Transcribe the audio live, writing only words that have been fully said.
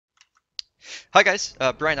Hi guys,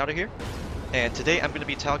 Bryonato here, and today I'm going to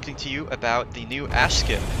be talking to you about the new ash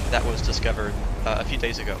skip that was discovered a few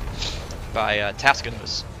days ago by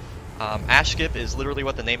Taskinoz. Ash skip is literally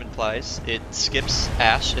what the name implies. It skips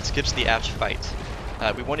ash, it skips the ash fight.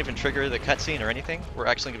 We won't even trigger the cutscene or anything. We're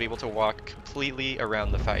actually going to be able to walk completely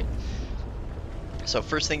around the fight. So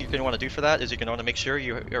first thing you're going to want to do for that is you're going to want to make sure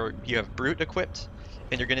you have Brute equipped,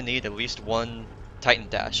 and you're going to need at least one Titan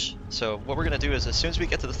dash. So what we're going to do is as soon as we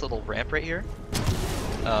get to this little ramp right here,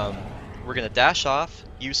 we're going to dash off,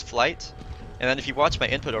 use flight, and then if you watch my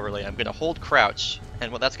input overlay, I'm going to hold crouch,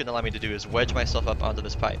 and what that's going to allow me to do is wedge myself up onto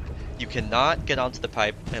this pipe. You cannot get onto the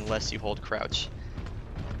pipe unless you hold crouch.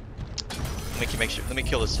 Let me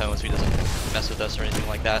kill this tone so he doesn't mess with us or anything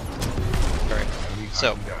like that. Alright,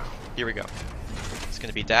 so here we go. It's going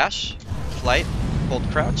to be dash, flight, hold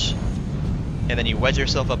crouch, and then you wedge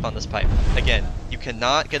yourself up on this pipe. Again, you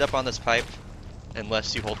cannot get up on this pipe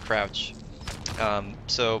unless you hold crouch.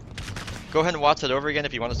 So go ahead and watch that over again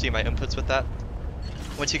if you want to see my inputs with that.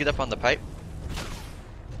 Once you get up on the pipe,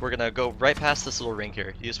 we're going to go right past this little ring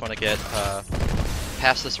here. You just want to get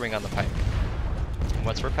past this ring on the pipe. And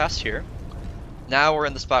once we're past here, now we're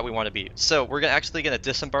in the spot we want to be. So we're actually going to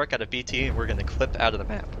disembark out of BT and we're going to clip out of the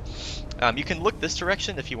map. You can look this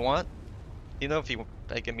direction if you want. You know, I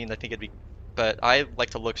think it'd be, but I like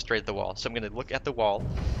to look straight at the wall. So I'm going to look at the wall,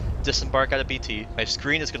 disembark out of BT. My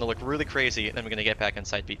screen is going to look really crazy, and then we're going to get back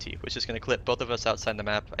inside BT, which is going to clip both of us outside the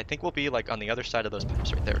map. I think we'll be like on the other side of those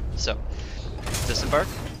pipes right there. So disembark,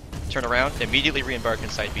 turn around, immediately re-embark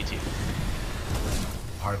inside BT.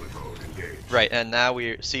 Pilot mode engaged. Right, and now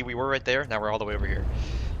we were right there. Now we're all the way over here.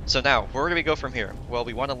 So now where do we go from here? Well,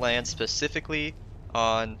 we want to land specifically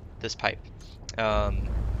on this pipe.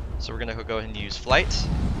 So we're going to go ahead and use flight,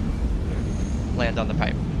 land on the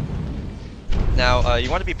pipe. Now,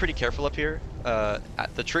 you want to be pretty careful up here.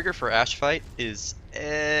 The trigger for ash fight is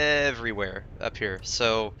everywhere up here.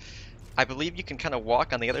 So I believe you can kind of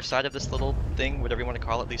walk on the other side of this little thing, whatever you want to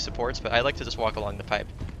call it, these supports, but I like to just walk along the pipe.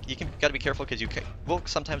 You got to be careful because you will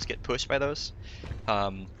sometimes get pushed by those.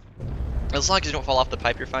 As long as you don't fall off the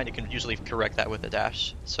pipe, you're fine. You can usually correct that with a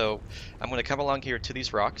dash. So I'm going to come along here to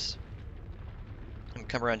these rocks. And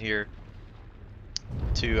come around here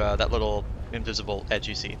to that little invisible edge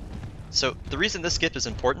you see. So the reason this skip is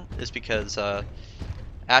important is because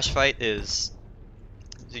ash fight is,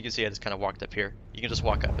 as you can see, I just kind of walked up here. You can just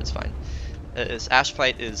walk up, it's fine. Ash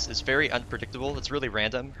fight is very unpredictable. It's really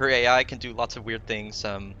random. Her AI can do lots of weird things.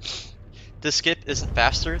 This skip isn't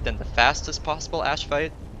faster than the fastest possible ash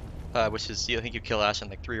fight, which is, I think you kill ash in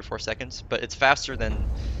like 3 or 4 seconds, but it's faster than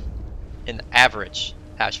an average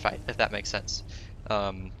ash fight, if that makes sense.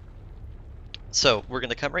 So we're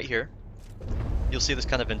going to come right here. You'll see this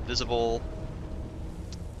kind of invisible,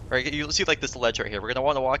 or you'll see like this ledge right here. We're going to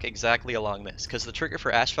want to walk exactly along this, because the trigger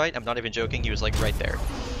for ash fight, I'm not even joking, he was like right there.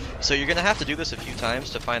 So you're going to have to do this a few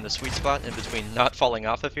times to find the sweet spot in between not falling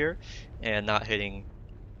off of here and not hitting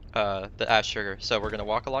the ash trigger. So we're going to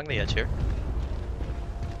walk along the edge here.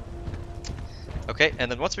 Okay, and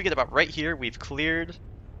then once we get about right here, we've cleared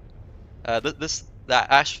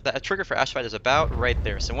that trigger for ash fight is about right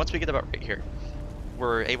there. So once we get about right here,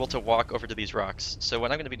 we're able to walk over to these rocks. So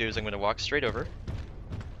what I'm going to be doing is I'm going to walk straight over.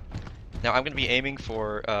 Now I'm going to be aiming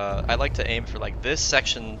for, I like to aim for like this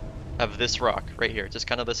section of this rock right here. Just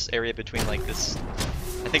kind of this area between like this,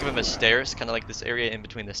 I think of them as stairs, kind of like this area in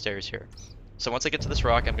between the stairs here. So once I get to this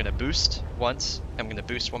rock, I'm going to boost once, I'm going to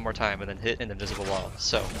boost one more time, and then hit an invisible wall.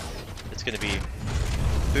 So it's going to be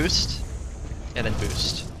boost, and then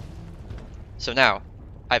boost. So now,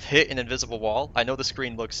 I've hit an invisible wall. I know the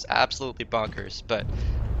screen looks absolutely bonkers, but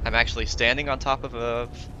I'm actually standing on top of an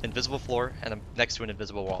invisible floor, and I'm next to an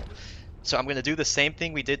invisible wall. So I'm going to do the same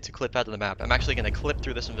thing we did to clip out of the map. I'm actually going to clip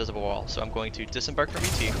through this invisible wall. So I'm going to disembark from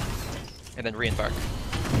BT, and then re-embark.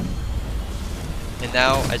 And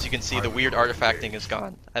now, as you can see, the weird artifacting is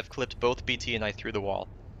gone. I've clipped both BT and I through the wall.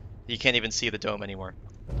 You can't even see the dome anymore.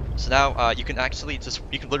 So now, you can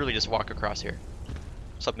literally just walk across here.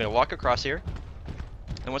 So I'm going to walk across here.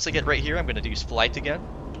 And once I get right here, I'm going to use flight again.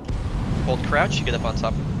 Hold crouch, you get up on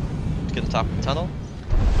top, get to the top of the tunnel,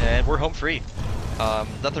 and we're home free.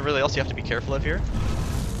 Nothing really else you have to be careful of here.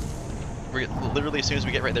 We're literally, as soon as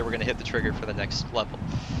we get right there, we're going to hit the trigger for the next level.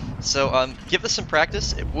 So give this some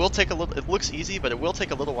practice. It will take a little. It looks easy, but it will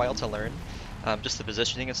take a little while to learn. Just the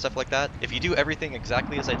positioning and stuff like that. If you do everything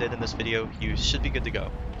exactly as I did in this video, you should be good to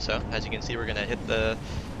go. So as you can see, we're going to hit the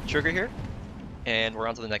trigger here, and we're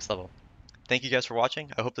on to the next level. Thank you guys for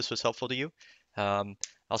watching. I hope this was helpful to you.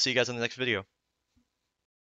 I'll see you guys in the next video.